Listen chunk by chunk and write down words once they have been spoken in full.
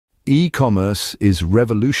E-commerce is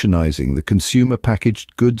revolutionizing the consumer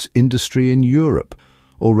packaged goods industry in Europe,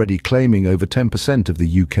 already claiming over 10% of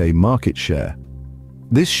the UK market share.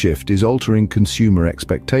 This shift is altering consumer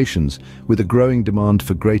expectations, with a growing demand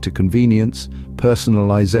for greater convenience,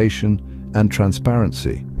 personalization, and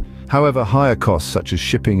transparency. However, higher costs such as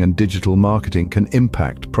shipping and digital marketing can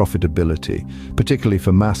impact profitability, particularly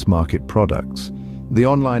for mass-market products. The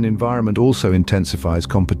online environment also intensifies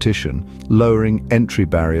competition, lowering entry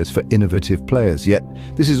barriers for innovative players, yet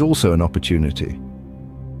this is also an opportunity.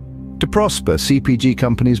 To prosper, CPG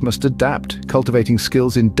companies must adapt, cultivating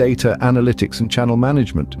skills in data, analytics, and channel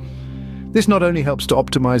management. This not only helps to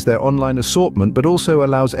optimize their online assortment, but also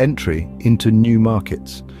allows entry into new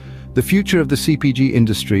markets. The future of the CPG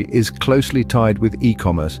industry is closely tied with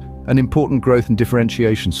e-commerce, an important growth and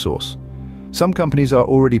differentiation source. Some companies are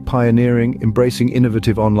already pioneering, embracing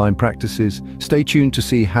innovative online practices. Stay tuned to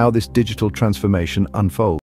see how this digital transformation unfolds.